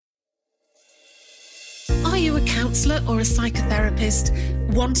counsellor or a psychotherapist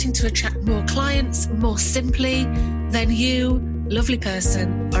wanting to attract more clients more simply, then you, lovely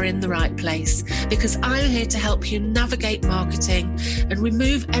person, are in the right place, because I'm here to help you navigate marketing and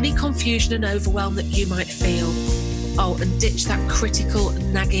remove any confusion and overwhelm that you might feel. Oh, and ditch that critical,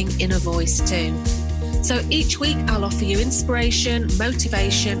 nagging inner voice too. So each week I'll offer you inspiration,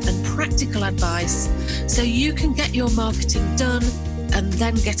 motivation and practical advice so you can get your marketing done and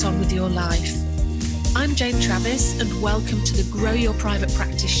then get on with your life. I'm Jane Travis and welcome to the Grow Your Private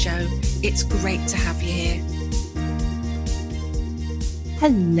Practice Show. It's great to have you here.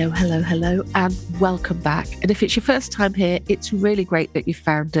 Hello, and welcome back. And if it's your first time here, it's really great that you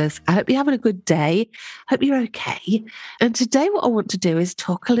found us. I hope you're having a good day. Hope you're okay. And today what I want to do is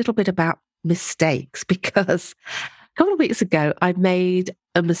talk a little bit about mistakes, because a couple of weeks ago, I made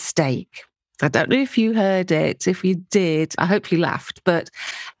a mistake. I don't know if you heard it. If you did, I hope you laughed, but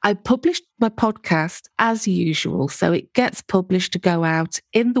I published my podcast as usual. So it gets published to go out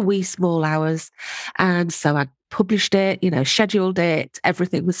in the wee small hours. And so I published it, scheduled it,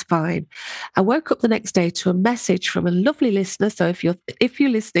 everything was fine. I woke up the next day to a message from a lovely listener. So if you're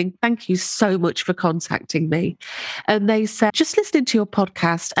listening, thank you so much for contacting me. And they said, just listening to your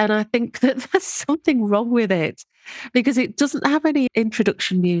podcast, and I think that there's something wrong with it because it doesn't have any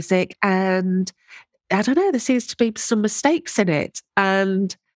introduction music, and I don't know, there seems to be some mistakes in it.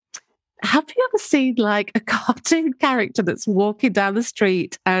 And have you ever seen like a cartoon character that's walking down the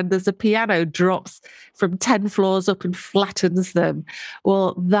street and there's a piano drops from 10 floors up and flattens them?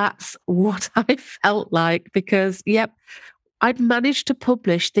 Well, that's what I felt like because, I'd managed to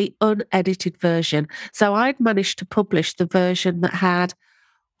publish the unedited version. So I'd managed to publish the version that had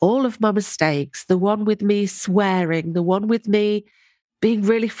all of my mistakes, the one with me swearing, the one with me being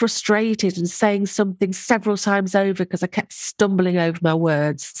really frustrated and saying something several times over because I kept stumbling over my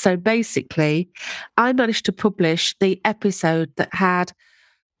words. So basically, I managed to publish the episode that had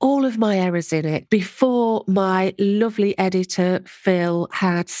all of my errors in it before my lovely editor, Phil,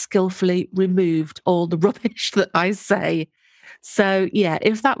 had skillfully removed all the rubbish that I say. So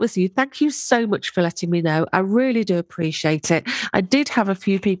if that was you, thank you so much for letting me know. I really do appreciate it. I did have a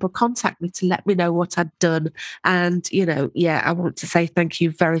few people contact me to let me know what I'd done. And, I want to say thank you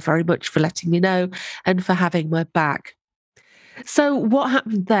very, very much for letting me know and for having my back. So what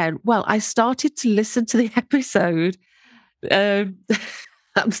happened then? Well, I started to listen to the episode. I'm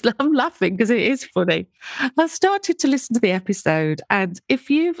laughing because it is funny. I started to listen to the episode. And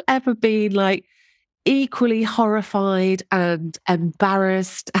if you've ever been like, equally horrified and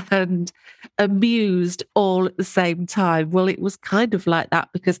embarrassed and amused all at the same time. Well, it was kind of like that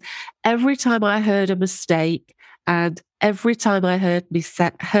because every time I heard a mistake and every time I heard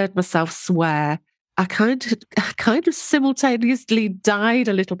myself swear, I kind of simultaneously died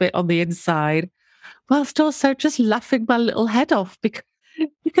a little bit on the inside, whilst also just laughing my little head off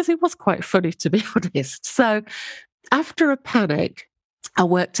because it was quite funny, to be honest. So after a panic, I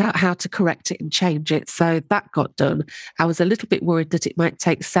worked out how to correct it and change it. So that got done. I was a little bit worried that it might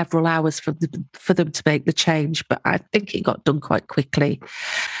take several hours for them to make the change, but I think it got done quite quickly.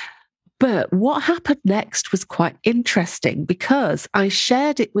 But what happened next was quite interesting because I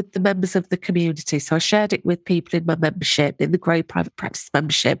shared it with the members of the community. So I shared it with people in my membership, in the Grow Private Practice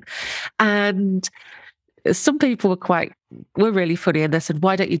membership. And some people were really funny and they said,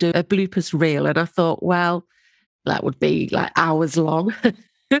 why don't you do a bloopers reel? And I thought, well, that would be like hours long.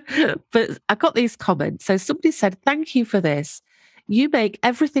 But I got these comments. So somebody said, thank you for this. You make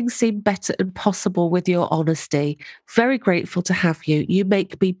everything seem better and possible with your honesty. Very grateful to have you. You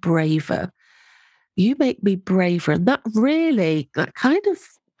make me braver. You make me braver. And that kind of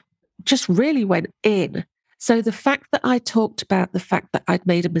just really went in. So the fact that I talked about the fact that I'd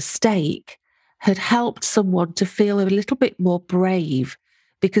made a mistake had helped someone to feel a little bit more brave,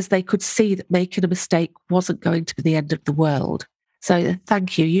 because they could see that making a mistake wasn't going to be the end of the world. So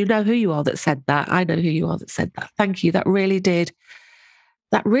thank you. You know who you are that said that. I know who you are that said that. Thank you. That really did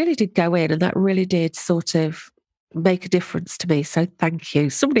go in, and that really did sort of make a difference to me. So thank you.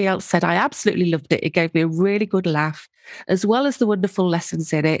 Somebody else said, I absolutely loved it. It gave me a really good laugh, as well as the wonderful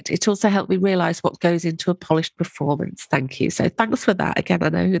lessons in it. It also helped me realise what goes into a polished performance. Thank you. So thanks for that. Again, I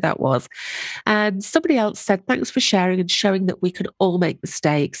know who that was. And somebody else said, thanks for sharing and showing that we can all make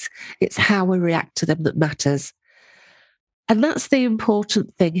mistakes. It's how we react to them that matters. And that's the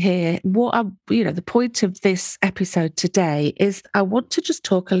important thing here. The point of this episode today is I want to just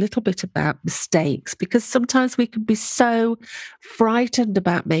talk a little bit about mistakes, because sometimes we can be so frightened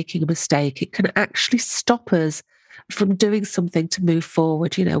about making a mistake. It can actually stop us from doing something to move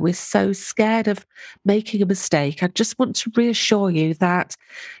forward. You know, we're so scared of making a mistake. I just want to reassure you that,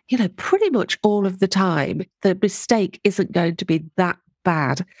 you know, pretty much all of the time, the mistake isn't going to be that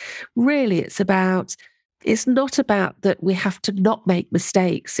bad. Really, it's not about that we have to not make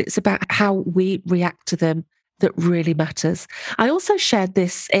mistakes. It's about how we react to them that really matters. I also shared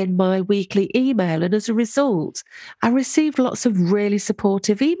this in my weekly email, and as a result, I received lots of really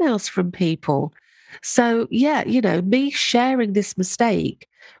supportive emails from people. So, yeah, you know, me sharing this mistake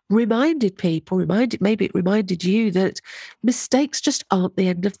maybe it reminded you that mistakes just aren't the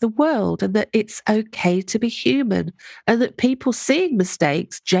end of the world and that it's okay to be human, and that people seeing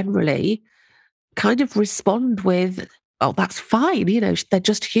mistakes generally kind of respond with, oh, that's fine. You know, they're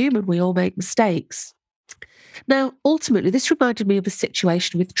just human. We all make mistakes. Now, ultimately, this reminded me of a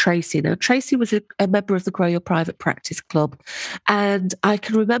situation with Tracey. Now, Tracey was a member of the Grow Your Private Practice Club. And I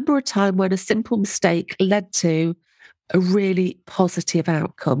can remember a time when a simple mistake led to a really positive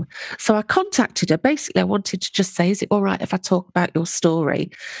outcome. So I contacted her. Basically, I wanted to just say, is it all right if I talk about your story?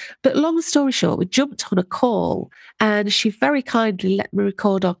 But long story short, we jumped on a call and she very kindly let me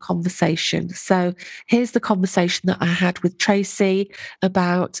record our conversation. So here's the conversation that I had with Tracey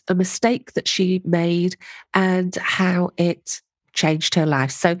about a mistake that she made and how it changed her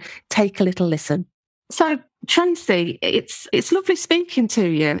life. So take a little listen. So, Tracey, it's lovely speaking to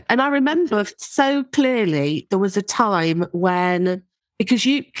you. And I remember so clearly there was a time when, because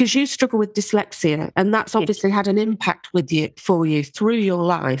you struggle with dyslexia, and that's obviously had an impact for you through your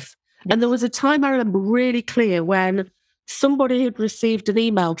life. Yes. And there was a time I remember really clear when somebody had received an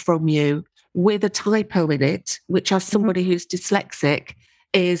email from you with a typo in it, which as somebody who's dyslexic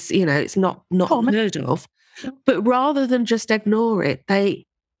is, you know, it's not heard of. But rather than just ignore it, they,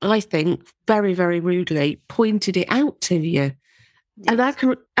 I think, very, very rudely pointed it out to you. Yes.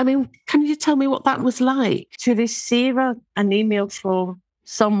 And can you tell me what that was like? To receive an email from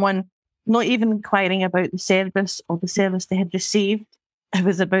someone not even inquiring about the service or the service they had received, it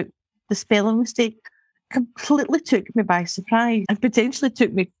was about the spelling mistake, completely took me by surprise and potentially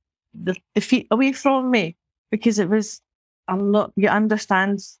took me the feet away from me, because it was you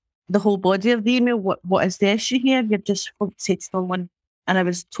understand the whole body of the email. What is the issue here? You're just want to say to someone, and I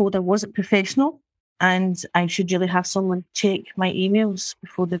was told I wasn't professional and I should really have someone check my emails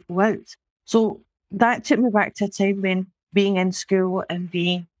before they go out. So that took me back to a time when being in school and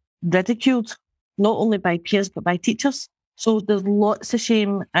being ridiculed, not only by peers, but by teachers. So there's lots of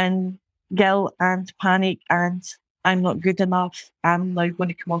shame and guilt and panic and I'm not good enough. I'm now going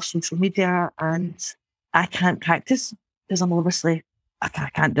to come off social media and I can't practice because I'm obviously, I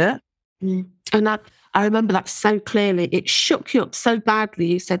can't do it. Mm. And I remember that so clearly. It shook you up so badly.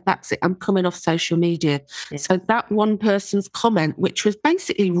 You said, that's it, I'm coming off social media. Yeah. So that one person's comment, which was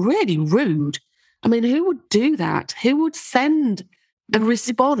basically really rude. I mean, who would do that? Who would send a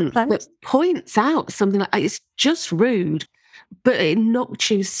response that points out something like that? It's just rude. But it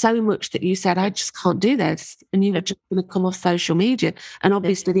knocked you so much that you said, I just can't do this. And you were just going to come off social media. And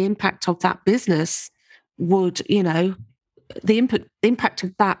obviously the impact of that business would, you know, the impact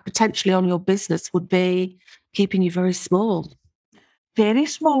of that potentially on your business would be keeping you very small. Very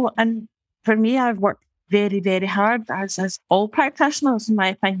small. And for me, I've worked very, very hard, as all practitioners, in my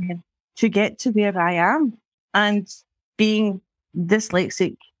opinion, to get to where I am. And being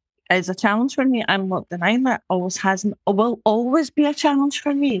dyslexic is a challenge for me. I'm not denying that. Always hasn't, will always be a challenge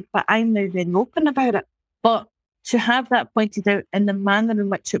for me, but I'm now very open about it. But to have that pointed out in the manner in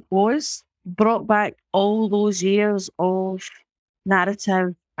which it was, brought back all those years of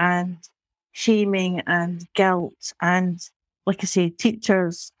narrative and shaming and guilt and, like I say,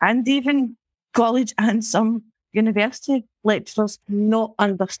 teachers and even college and some university lecturers not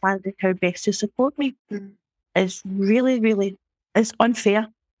understanding how best to support me is really, really, it's unfair,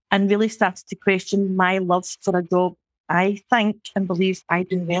 and really started to question my love for a job I think and believe I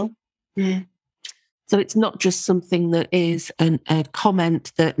do well. Yeah. So it's not just something that is a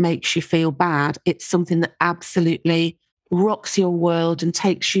comment that makes you feel bad. It's something that absolutely rocks your world and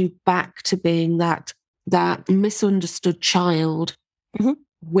takes you back to being that misunderstood child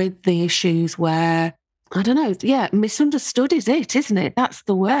with the issues where, I don't know, yeah, misunderstood is it, isn't it? That's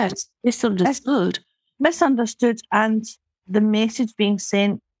the word, misunderstood. Misunderstood, and the message being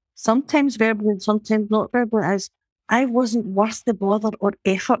sent, sometimes verbally and sometimes not verbally, as I wasn't worth the bother or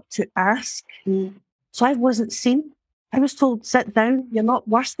effort to ask. So I wasn't seen. I was told, sit down, you're not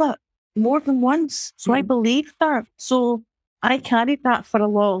worth that, more than once. So I believed that. So I carried that for a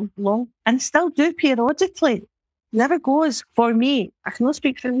long, and still do periodically. Never goes for me. I cannot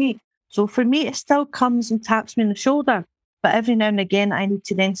speak for me. So for me, it still comes and taps me on the shoulder. But every now and again, I need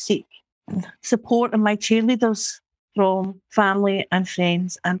to then seek support and my cheerleaders from family and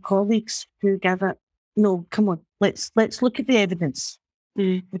friends and colleagues who give it, no, come on, let's look at the evidence.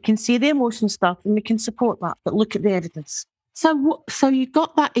 We can see the emotion stuff and we can support that, but look at the evidence. So you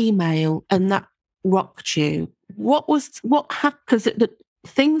got that email and that rocked you. What happened? Because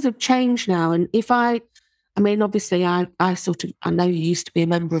things have changed now. And obviously I know you used to be a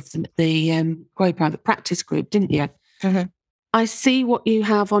member of the Grow Private Practice group, didn't you? Mm-hmm. I see what you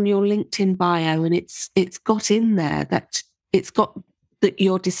have on your LinkedIn bio, and it's got in there that it's got that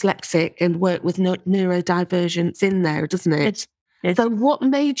you're dyslexic and work with neurodivergence in there, doesn't it? So what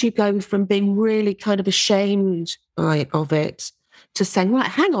made you go from being really kind of ashamed of it to saying, right,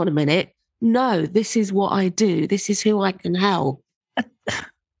 hang on a minute, no, this is what I do, this is who I can help? That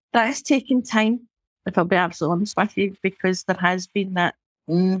has taken time, if I'll be absolutely honest with you, because there has been that,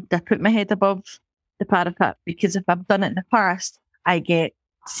 I put my head above the parapet, because if I've done it in the past, I get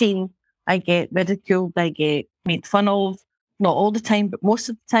seen, I get ridiculed, I get made fun of, not all the time, but most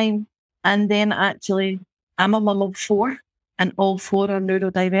of the time. And then actually, I'm a mum of 4, and all 4 are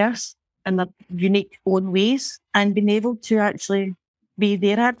neurodiverse in their unique own ways, and being able to actually be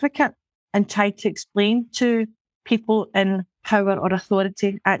their advocate and try to explain to people in power or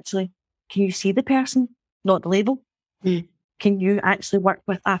authority, actually, can you see the person, not the label? Can you actually work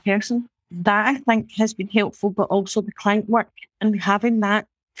with that person? That, I think, has been helpful, but also the client work and having that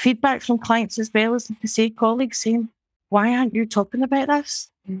feedback from clients as well as, to say, colleagues saying, why aren't you talking about this?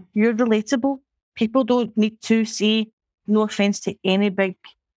 You're relatable. People don't need to see, no offence to any big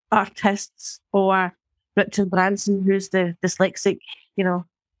artists or Richard Branson, who's the dyslexic,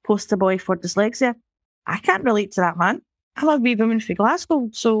 poster boy for dyslexia. I can't relate to that man. I'm a wee woman from Glasgow.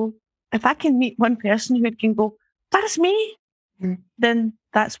 So if I can meet one person who can go, that's me, then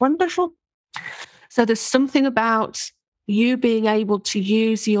that's wonderful. So there's something about you being able to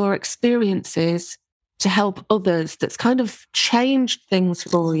use your experiences to help others that's kind of changed things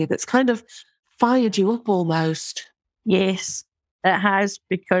for you, that's kind of fired you up almost. Yes, it has,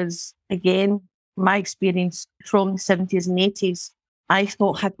 because, again, my experience from the 70s and 80s, I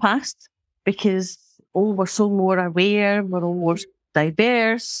thought had passed, because we're so more aware, we're all more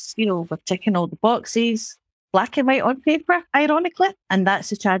diverse, we're ticking all the boxes, black and white on paper, ironically. And that's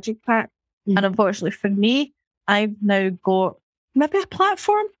the tragic part. And unfortunately for me, I've now got maybe a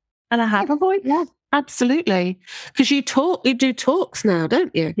platform and I have a voice. Yeah, absolutely. Because you do talks now,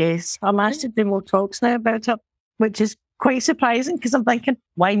 don't you? Yes, I'm asked to do more talks now about it, which is quite surprising, because I'm thinking,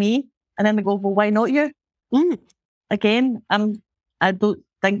 why me? And then they go, well, why not you? Again, I don't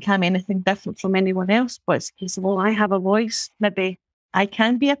think I'm anything different from anyone else, but it's a case of, well, I have a voice. Maybe I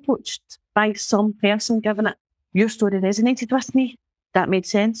can be approached by some person, given it, your story resonated with me. That made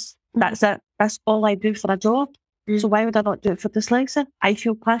sense. That's it. That's all I do for a job. So why would I not do it for dyslexia? I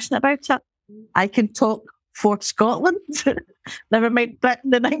feel passionate about it. I can talk for Scotland, never mind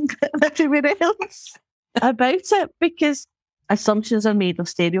Britain and England and everywhere else about it, because assumptions are made of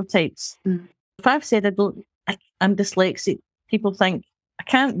stereotypes. If I've said I'm dyslexic, people think I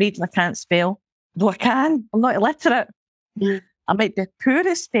can't read and I can't spell. Though I can, I'm not illiterate. I might be poor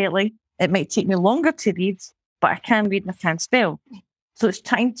at spelling. It might take me longer to read, but I can read and I can spell. So it's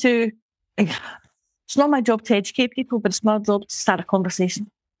time to, it's not my job to educate people, but it's my job to start a conversation.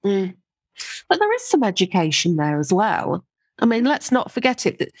 But there is some education there as well. I mean, let's not forget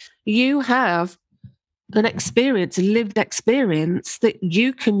it, that you have an experience, a lived experience that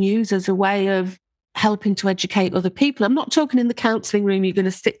you can use as a way of helping to educate other people. I'm not talking in the counselling room, you're going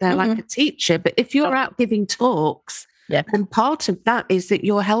to sit there like a teacher, but if you're out giving talks, and part of that is that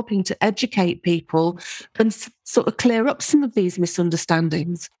you're helping to educate people and sort of clear up some of these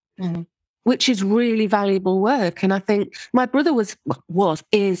misunderstandings, which is really valuable work. And I think my brother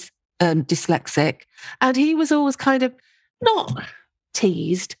is dyslexic, and he was always kind of not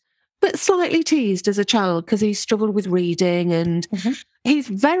teased, but slightly teased as a child because he struggled with reading, and he's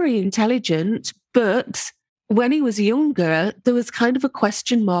very intelligent, but when he was younger, there was kind of a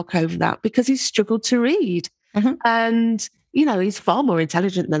question mark over that because he struggled to read. And, he's far more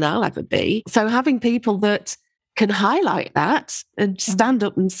intelligent than I'll ever be. So having people that can highlight that and stand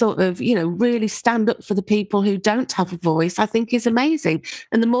up and sort of, really stand up for the people who don't have a voice, I think is amazing.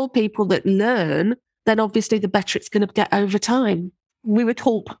 And the more people that learn, then obviously the better it's going to get over time. We would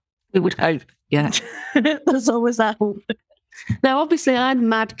hope. Yeah. There's always that hope. Now, obviously, I'm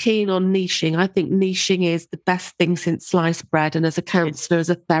mad keen on niching. I think niching is the best thing since sliced bread. And as a counsellor, as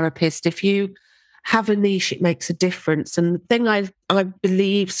a therapist, if you have a niche, it makes a difference. And the thing I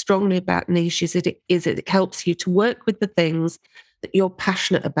believe strongly about niche is that it helps you to work with the things that you're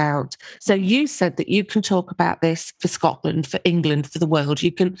passionate about. So you said that you can talk about this for Scotland, for England, for the world.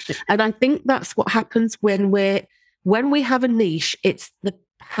 You can, and I think that's what happens when we're when we have a niche, it's the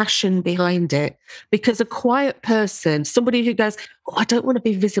passion behind it. Because a quiet person, somebody who goes, oh, I don't want to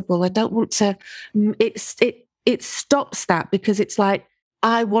be visible, I don't want to, it stops that, because it's like,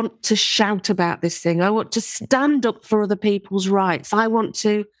 I want to shout about this thing. I want to stand up for other people's rights. I want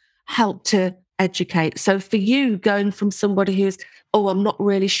to help to educate. So for you, going from somebody who's, oh, I'm not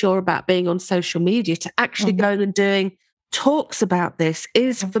really sure about being on social media, to actually going and doing talks about this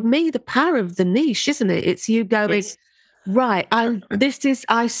is, for me, the power of the niche, isn't it? It's you going, right,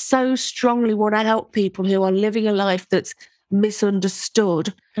 I so strongly want to help people who are living a life that's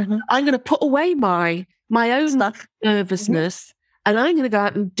misunderstood. I'm going to put away my own nervousness, and I'm going to go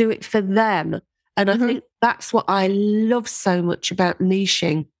out and do it for them. And I think that's what I love so much about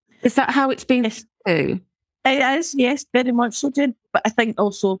niching. Is that how it's been too? It is, yes, very much so, Jen. But I think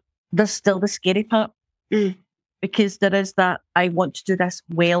also there's still the scary part, because there is that I want to do this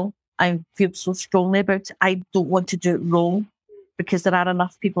well. I feel so strongly about it. I don't want to do it wrong, because there are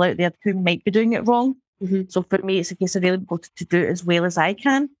enough people out there who might be doing it wrong. So for me, it's a case of really wanting to do it as well as I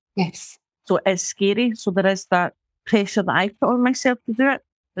can. Yes. So it's scary. So there is that pressure that I put on myself to do it.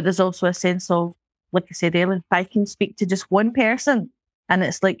 But there's also a sense of, like I said earlier, if I can speak to just one person and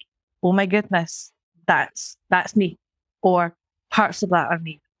it's like, oh my goodness, that's me. Or parts of that are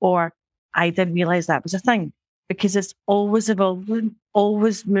me. Or I didn't realise that was a thing. Because it's always evolving,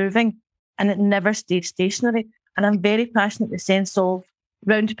 always moving, and it never stays stationary. And I'm very passionate in the sense of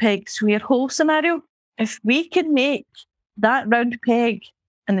round peg, square hole scenario. If we can make that round peg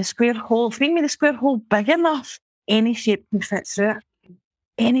and the square hole, if we make the square hole big enough, any shape can fit through it.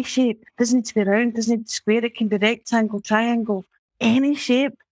 Any shape. It doesn't need to be round, doesn't need to be square, it can be rectangle, triangle, any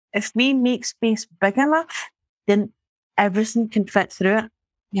shape. If we make space big enough, then everything can fit through it.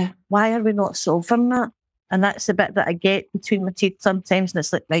 Yeah. Why are we not solving that? And that's the bit that I get between my teeth sometimes. And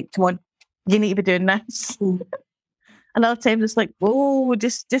it's like, right, come on, you need to be doing this. And other times it's like, whoa,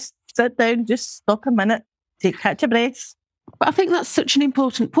 just sit down, just stop a minute, catch a breath. But I think that's such an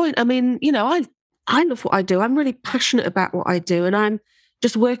important point. I mean, you know, I love what I do. I'm really passionate about what I do. And I'm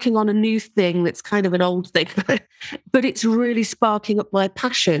just working on a new thing that's kind of an old thing, but it's really sparking up my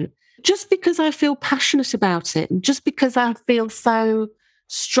passion. Just because I feel passionate about it, and just because I feel so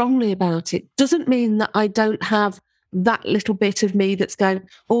strongly about it, doesn't mean that I don't have that little bit of me that's going,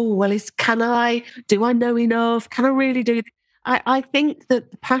 oh, well, do I know enough? Can I really do it? I think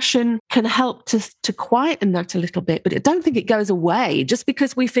that the passion can help to quieten that a little bit, but I don't think it goes away. Just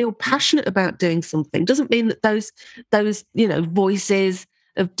because we feel passionate about doing something doesn't mean that those voices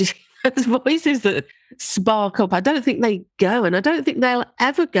those voices that spark up, I don't think they go, and I don't think they'll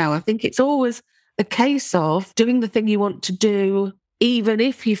ever go. I think it's always a case of doing the thing you want to do, even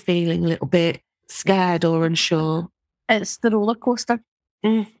if you're feeling a little bit scared or unsure. It's the roller coaster.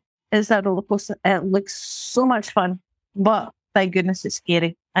 It's that roller coaster. It looks so much fun, but by goodness, it's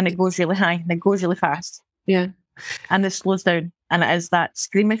scary, and it goes really high and it goes really fast. Yeah. And it slows down, and it is that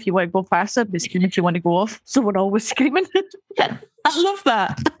scream if you want to go faster, but scream if you want to go off. So we're always screaming. Yeah, I love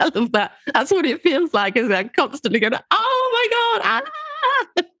that. I love that. That's what it feels like, isn't it? Constantly going, oh my God.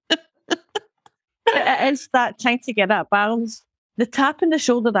 It is that trying to get that balance. The tap in the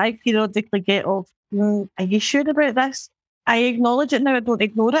shoulder that I periodically get of, are you sure about this? I acknowledge it now. I don't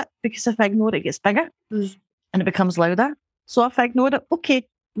ignore it, because if I ignore it, it gets bigger and it becomes louder. So if I ignore it, okay,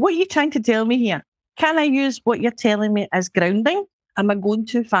 what are you trying to tell me here? Can I use what you're telling me as grounding? Am I going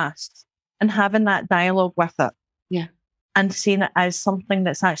too fast? And having that dialogue with it. Yeah. And seeing it as something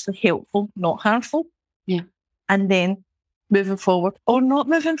that's actually helpful, not harmful. Yeah. And then moving forward, or not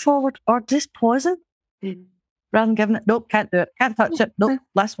moving forward, or just pausing. Rather than giving it, nope, can't do it, can't touch it, nope,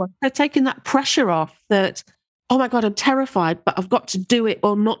 last one. They're taking that pressure off that, oh my God, I'm terrified, but I've got to do it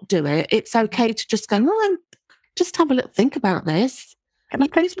or not do it. It's okay to just go, no, just have a little think about this. Can I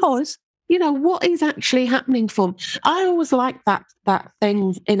please pause? You know, what is actually happening for me? I always like that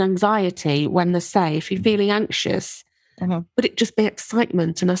thing in anxiety when they say, if you're feeling anxious, but it just be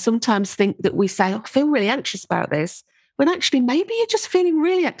excitement. And I sometimes think that we say, oh, I feel really anxious about this, when actually maybe you're just feeling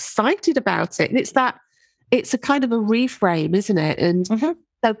really excited about it. And it's a kind of a reframe, isn't it? And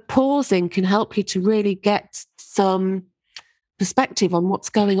so pausing can help you to really get some perspective on what's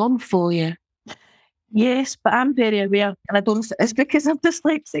going on for you. Yes, but I'm very aware, and I don't know if it's because I'm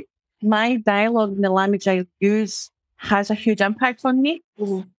dyslexic. My dialogue and the language I use has a huge impact on me.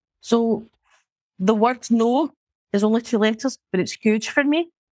 So the word no is only 2 letters, but it's huge for me.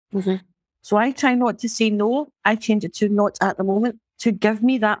 So I try not to say no. I change it to not at the moment, to give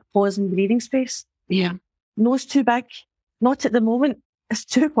me that pause and breathing space. Yeah. No's too big. Not at the moment. It's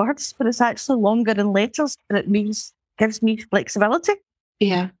 2 words, but it's actually longer in letters, and it gives me flexibility.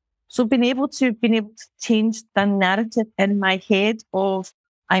 Yeah. So being able to change the narrative in my head of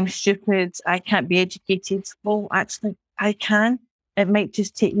I'm stupid, I can't be educated. Well, actually, I can. It might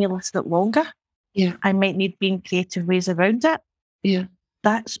just take me a little bit longer. Yeah. I might need being creative ways around it. Yeah.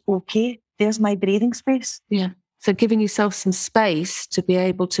 That's okay. There's my breathing space. Yeah. So giving yourself some space to be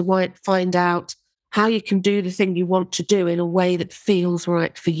able to find out how you can do the thing you want to do in a way that feels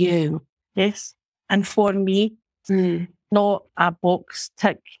right for you. Yes. And for me, not a box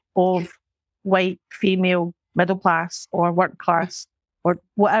tick of white, female, middle class or work class or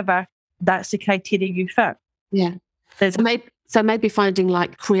whatever. That's the criteria you fit. Yeah. So maybe finding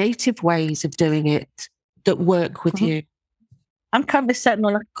like creative ways of doing it that work with you. I'm currently sitting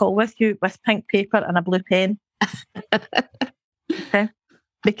on a call with you with pink paper and a blue pen. Okay.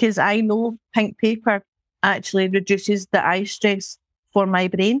 Because I know pink paper actually reduces the eye stress for my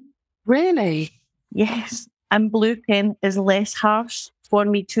brain. Really? Yes. And blue pen is less harsh for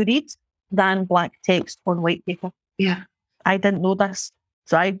me to read than black text on white paper. Yeah. I didn't know this.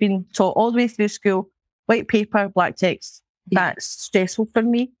 So I've been taught all the way through school, white paper, black text. Yeah. That's stressful for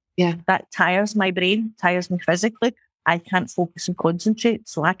me. Yeah. That tires my brain, tires me physically. I can't focus and concentrate,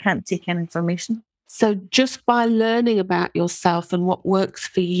 so I can't take in information. So just by learning about yourself and what works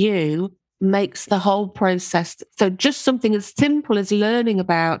for you makes the whole process. So just something as simple as learning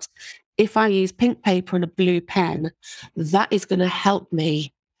about, if I use pink paper and a blue pen, that is going to help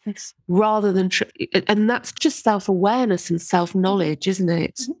me. Yes. Rather than, and that's just self-awareness and self-knowledge, isn't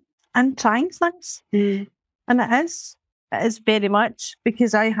it? And trying things. Mm. And it is very much,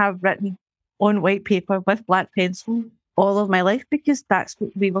 because I have written on white paper with black pencil all of my life, because that's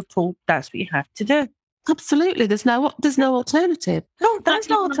what we were told, that's what you have to do. Absolutely. There's no alternative. No, that's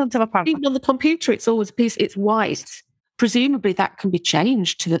not alternative apart. Even on the computer, it's always a piece, it's white. Presumably that can be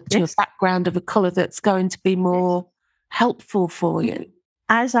changed to a background of a colour that's going to be more helpful for you.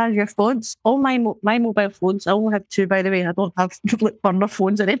 As are your phones. All my mobile phones, I only have two, by the way. I don't have burner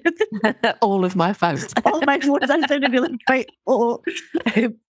phones or anything. All of my phones. All my phones, I sound really quite old.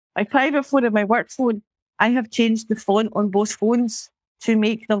 My private phone and my work phone, I have changed the font on both phones to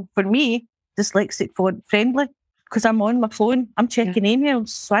make them, for me, dyslexic font friendly. Because I'm on my phone, I'm checking emails,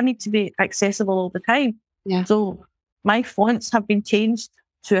 so I need to be accessible all the time. Yeah. So my fonts have been changed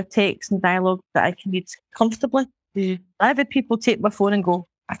to a text and dialogue that I can read comfortably. Yeah. I've had people take my phone and go,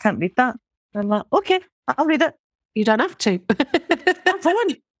 I can't read that. And I'm like, okay, I'll read it. You don't have to. My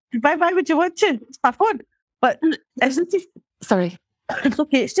phone. Why would you want to? It's my phone. But sorry. It's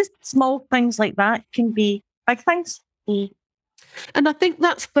okay. It's just small things like that can be big things. And I think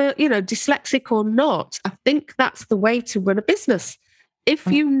that's for, dyslexic or not, I think that's the way to run a business. If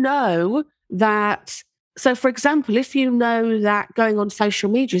you know that, so for example, if you know that going on social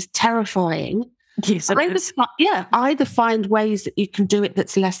media is terrifying, either find ways that you can do it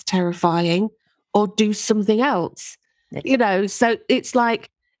that's less terrifying or do something else. So it's like,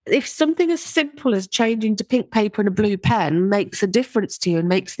 if something as simple as changing to pink paper and a blue pen makes a difference to you and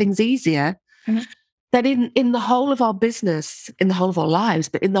makes things easier, then in the whole of our business, in the whole of our lives,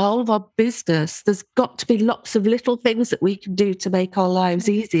 but in the whole of our business, there's got to be lots of little things that we can do to make our lives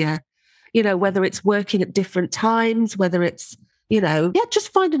easier. Whether it's working at different times, whether it's,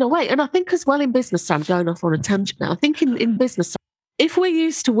 just finding a way. And I think as well in business, I'm going off on a tangent now. I think in business, if we're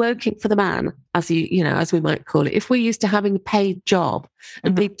used to working for the man, as as we might call it, if we're used to having a paid job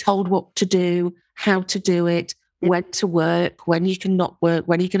and being told what to do, how to do it, when to work, when you can not work,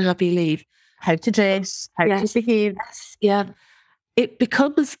 when you can have your leave, how to dress, how to behave. Yeah. It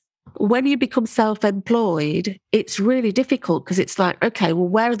becomes, when you become self-employed, it's really difficult because it's like, okay, well,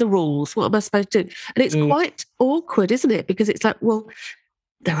 where are the rules? What am I supposed to do? And it's quite awkward, isn't it? Because it's like, well,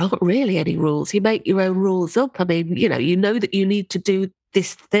 there aren't really any rules. You make your own rules up. I mean, you know that you need to do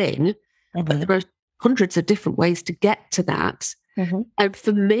this thing, but there are hundreds of different ways to get to that. And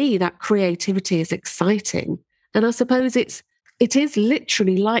for me, that creativity is exciting. And I suppose it is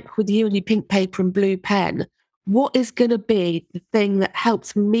literally like with you and your pink paper and blue pen. What is going to be the thing that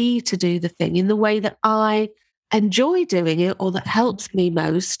helps me to do the thing in the way that I enjoy doing it, or that helps me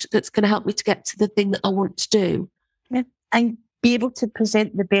most, that's going to help me to get to the thing that I want to do? Yeah. And be able to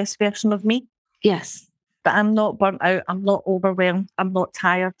present the best version of me. Yes. But I'm not burnt out. I'm not overwhelmed. I'm not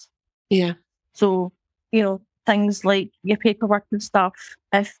tired. Yeah. So, things like your paperwork and stuff,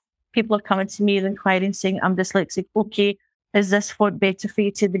 if people are coming to me and inquiring saying I'm dyslexic, okay, is this font better for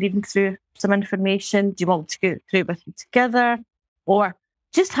you to be reading through some information? Do you want to go through it with you together? Or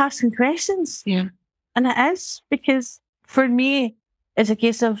just asking questions? Yeah. And it is, because for me, it's a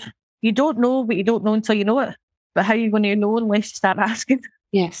case of you don't know what you don't know until you know it. But how are you going to know unless you start asking?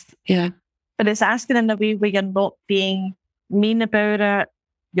 Yes. Yeah. But it's asking in a way where you're not being mean about it.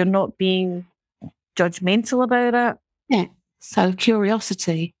 You're not being judgmental about it. Yeah. So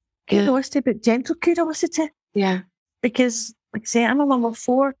curiosity. Curiosity, but gentle curiosity. Yeah. Because, like I say, I'm a mum of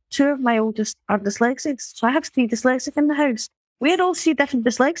 4. 2 of my oldest are dyslexics. So I have 3 dyslexic in the house. We had all 3 different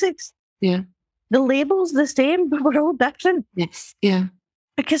dyslexics. Yeah. The label's the same, but we're all different. Yes. Yeah.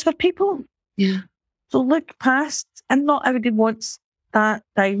 Because we're people. Yeah. So look past, and not everybody wants that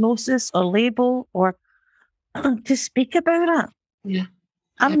diagnosis or label or to speak about it. Yeah.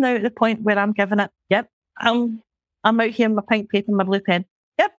 I'm now at the point where I'm giving it, yep, I'm out here in my pink paper, my blue pen.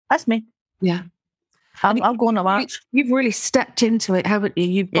 Yep, that's me. Yeah. I'll go on a march. You've really stepped into it, haven't you?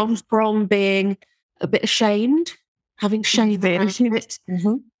 You've gone from being a bit ashamed, having shame about it,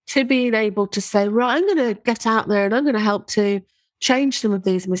 to being able to say, right, I'm going to get out there and I'm going to help to change some of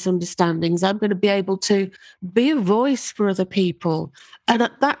these misunderstandings. I'm going to be able to be a voice for other people. And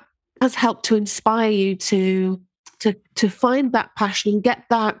that has helped to inspire you to find that passion and get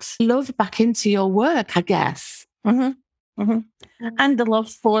that love back into your work, I guess. Mm-hmm. Mm-hmm. And the love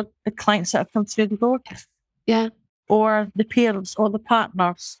for the clients that have come through the door. Yeah. Or the peers or the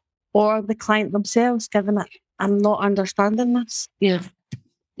partners or the client themselves giving it, I'm not understanding this. Yeah.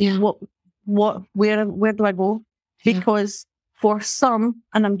 Yeah. Where do I go? Because for some,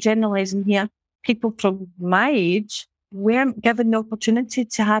 and I'm generalising here, people from my age weren't given the opportunity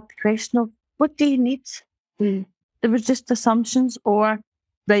to have the question of, what do you need? There was just assumptions or,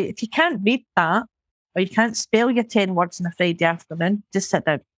 right, if you can't read that or you can't spell your 10 words on a Friday afternoon, just sit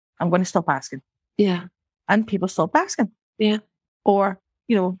down. I'm going to stop asking. Yeah. And people stop asking. Yeah. Or,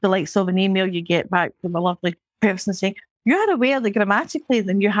 the likes of an email you get back from a lovely person saying, you're aware that grammatically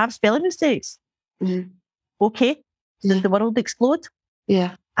then you have spelling mistakes. Okay. Did the world explode?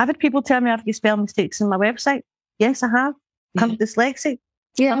 Yeah. I've had people tell me I've got spelling mistakes in my website. Yes, I have. I'm dyslexic.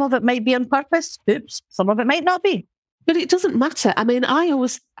 Yeah. Some of it might be on purpose. Oops. Some of it might not be. But it doesn't matter. I mean, I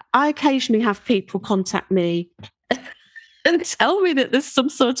occasionally have people contact me and tell me that there's some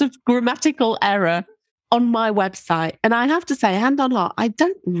sort of grammatical error on my website. And I have to say, hand on heart, I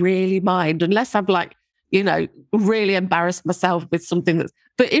don't really mind unless I've really embarrassed myself with something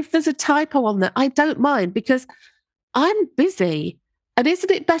but if there's a typo on there, I don't mind because I'm busy. And isn't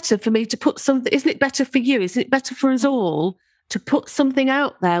it better for me to put something, isn't it better for you? Isn't it better for us all to put something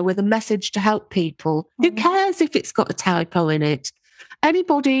out there with a message to help people? Who cares if it's got a typo in it?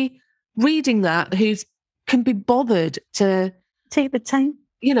 Anybody reading that can be bothered to take the time.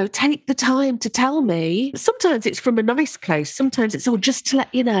 Take the time to tell me. Sometimes it's from a nice place. Sometimes it's just to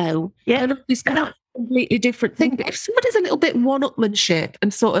let you know. Yeah. And it's a completely different thing. But if somebody's a little bit one-upmanship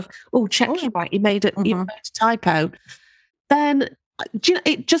and sort of, check you right, you made a typo, then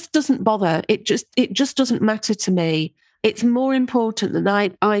it just doesn't bother. It just doesn't matter to me. It's more important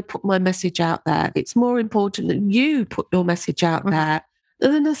that I put my message out there. It's more important that you put your message out there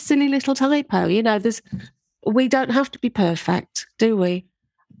than a silly little typo. We don't have to be perfect, do we?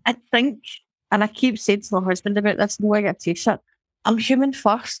 I think, and I keep saying to my husband about this, and I get a t-shirt, I'm human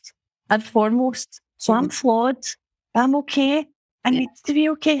first and foremost. So I'm flawed. I'm okay. I need to be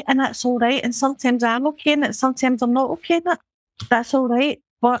okay. And that's all right. And sometimes I'm okay in it. Sometimes I'm not okay in it. That's all right.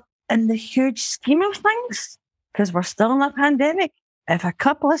 But in the huge scheme of things, because we're still in a pandemic, if a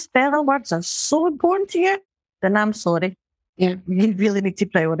couple of spelling words are so important to you, then I'm sorry. Yeah. You really need to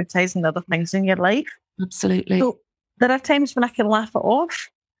prioritise other things in your life. Absolutely. So there are times when I can laugh it off.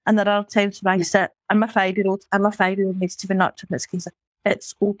 And there are times when I sit, and my 5-year-old needs to be nurtured.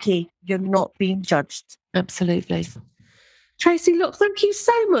 It's okay. You're not being judged. Absolutely. Tracey, look, thank you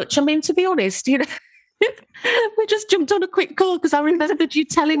so much. I mean, to be honest, we just jumped on a quick call because I remembered you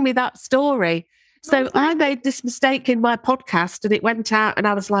telling me that story. So I made this mistake in my podcast and it went out and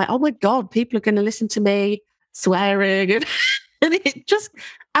I was like, oh my God, people are going to listen to me swearing. And it just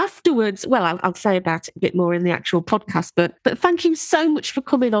afterwards, well, I'll say about it a bit more in the actual podcast, but thank you so much for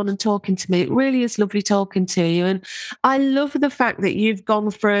coming on and talking to me. It really is lovely talking to you. And I love the fact that you've gone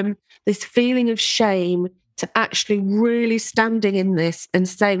from this feeling of shame to actually really standing in this and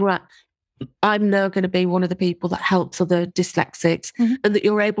saying, right, I'm now going to be one of the people that helps other dyslexics, and that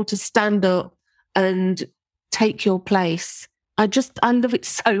you're able to stand up and take your place. I love it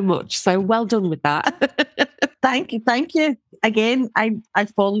so much. So well done with that. Thank you. Again, I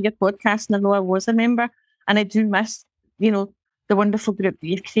follow your podcast and I know I was a member, and I do miss, the wonderful group that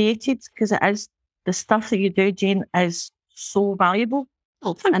you've created, because it is, the stuff that you do, Jane, is so valuable.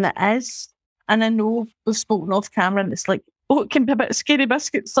 Oh, thank you. It is. And I know we've spoken off camera and it's like, it can be a bit scary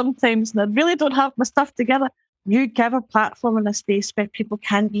biscuits sometimes, and I really don't have my stuff together. You give a platform and a space where people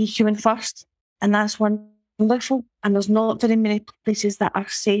can be human first, and that's wonderful. And there's not very many places that are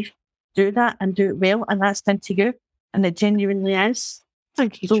safe to do that and do it well, and that's down to you. And it genuinely is.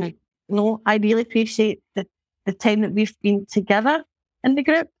 Thank you, So, Tracy. I really appreciate the time that we've been together in the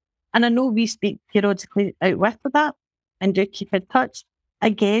group. And I know we speak periodically out with that and do keep in touch.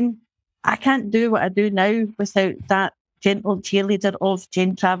 Again, I can't do what I do now without that gentle cheerleader of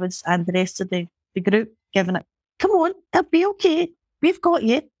Jane Travis and the rest of the group giving it, come on, it'll be okay. We've got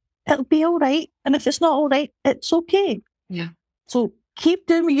you. It'll be all right. And if it's not all right, it's okay. Yeah. So keep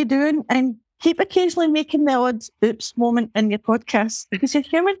doing what you're doing and keep occasionally making the odd oops moment in your podcast because you're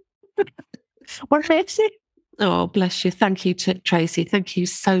human. We're messy. Oh, bless you. Thank you, Tracy. Thank you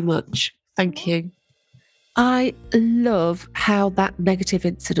so much. Thank you. I love how that negative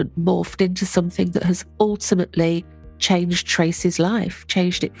incident morphed into something that has ultimately changed Tracy's life,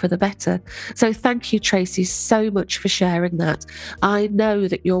 changed it for the better. So thank you, Tracy, so much for sharing that. I know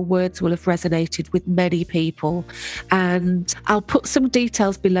that your words will have resonated with many people, and I'll put some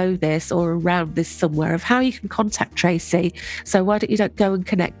details below this or around this somewhere of how you can contact Tracy. So why don't you go and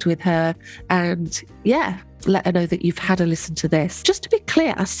connect with her and let her know that you've had a listen to this. Just to be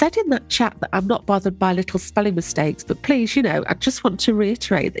clear, I said in that chat that I'm not bothered by little spelling mistakes, but please, I just want to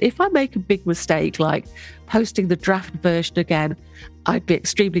reiterate that if I make a big mistake, like posting the draft version again, I'd be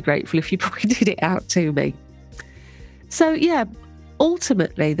extremely grateful if you pointed it out to me. So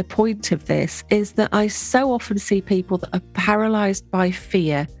ultimately the point of this is that I so often see people that are paralysed by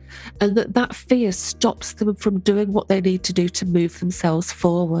fear, and that fear stops them from doing what they need to do to move themselves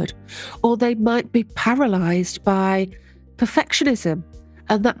forward. Or they might be paralysed by perfectionism,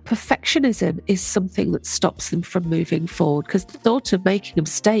 and that perfectionism is something that stops them from moving forward, because the thought of making a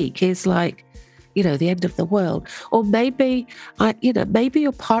mistake is like, the end of the world. Or maybe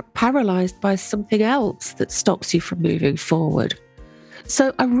you're paralysed by something else that stops you from moving forward.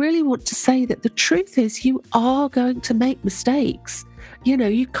 So I really want to say that the truth is you are going to make mistakes.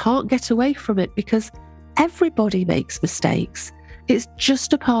 You can't get away from it because everybody makes mistakes. It's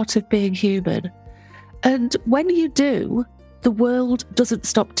just a part of being human. And when you do, the world doesn't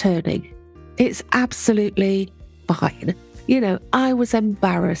stop turning. It's absolutely fine. I was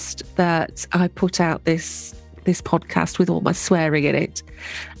embarrassed that I put out this podcast with all my swearing in it.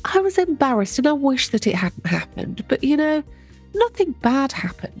 I was embarrassed and I wish that it hadn't happened. But, nothing bad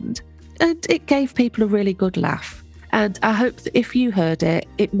happened. And it gave people a really good laugh. And I hope that if you heard it,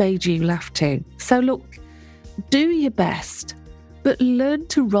 it made you laugh too. So look, do your best, but learn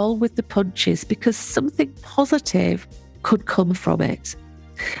to roll with the punches because something positive could come from it.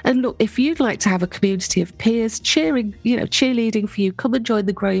 And look, if you'd like to have a community of peers cheerleading for you, come and join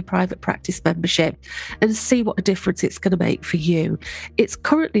the Grow Your Private Practice membership and see what a difference it's going to make for you. It's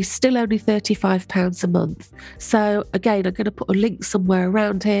currently still only £35 a month. So again, I'm going to put a link somewhere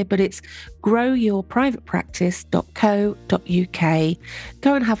around here, but it's growyourprivatepractice.co.uk.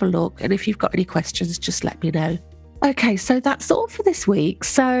 Go and have a look. And if you've got any questions, just let me know. Okay, so that's all for this week.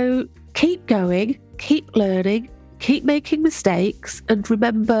 So keep going, keep learning, keep making mistakes, and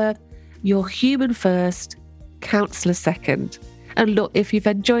remember, you're human first, counsellor second. And look, if you've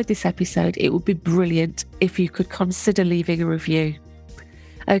enjoyed this episode, it would be brilliant if you could consider leaving a review.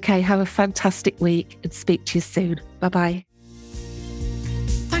 Okay, have a fantastic week and speak to you soon. Bye-bye.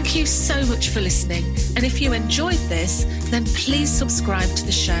 Thank you so much for listening. And if you enjoyed this, then please subscribe to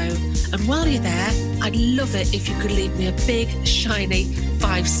the show. And while you're there, I'd love it if you could leave me a big, shiny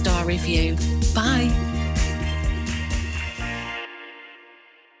 5-star review. Bye.